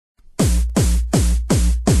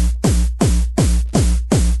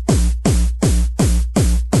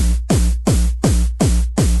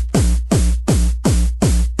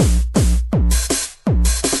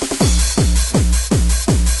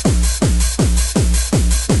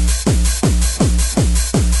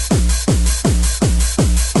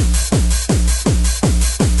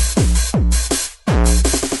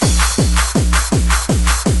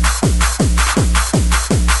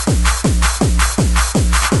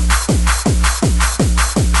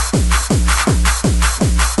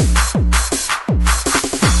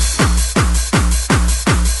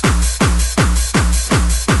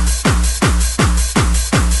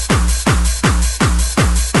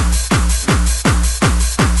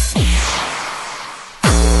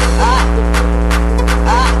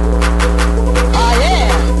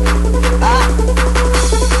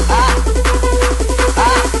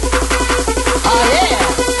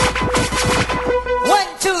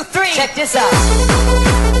check this out.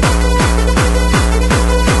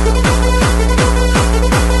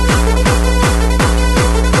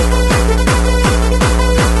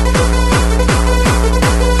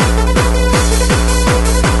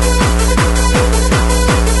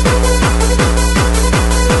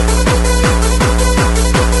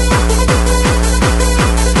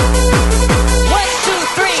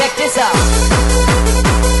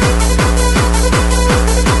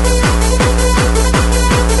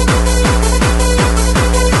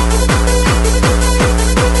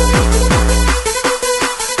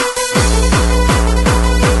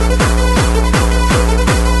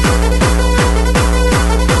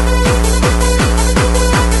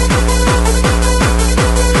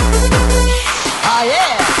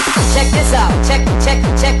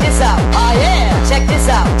 Check this out, oh yeah. Check this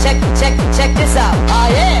out, check this out, oh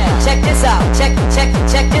yeah. Check this out, check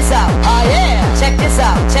this out, oh yeah. Check this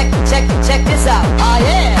out, check this out, oh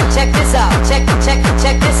yeah. Check this out, check this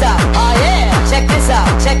out, oh yeah. Check this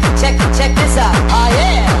out, check this out, oh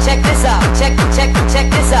yeah. Check this out, check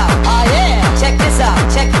this out, oh yeah. Check this out,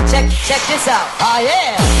 check this out, oh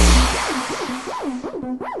yeah.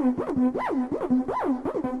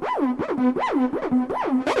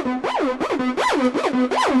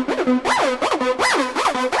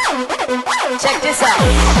 Check this out. Check this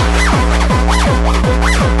out.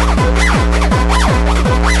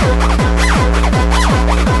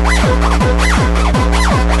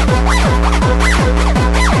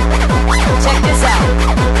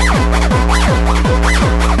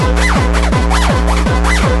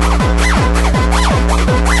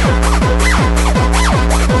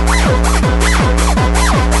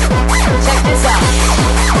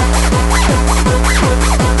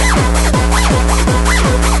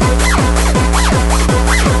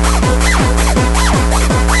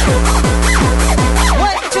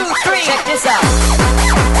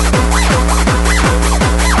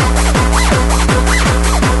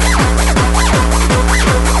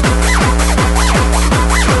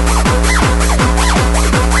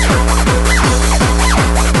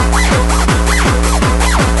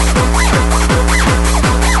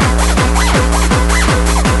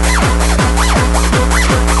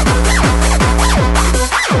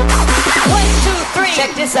 Check this out.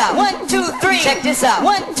 Check this out. 1, 2, 3. Check this out.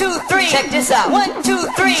 1, 2, 3. Check this out. 1, 2,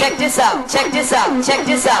 3. Check this out. Check this out. Check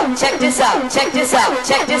this out. Check this out. Check this out.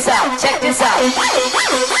 Check this out. Check this out.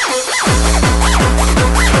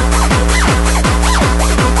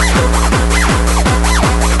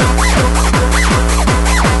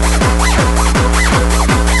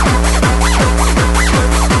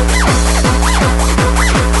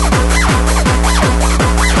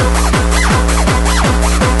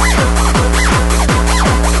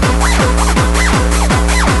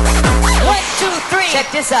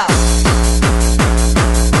 Check this out.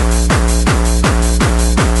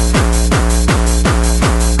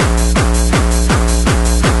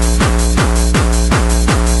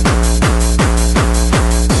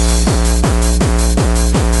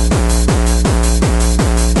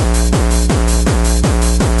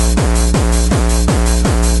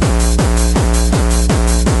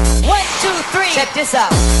 One, two, three. Check this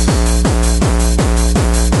out.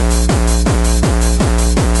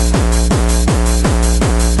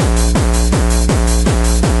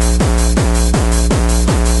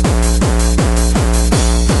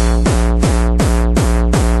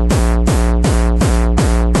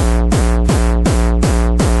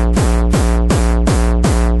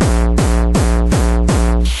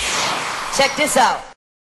 Check this out.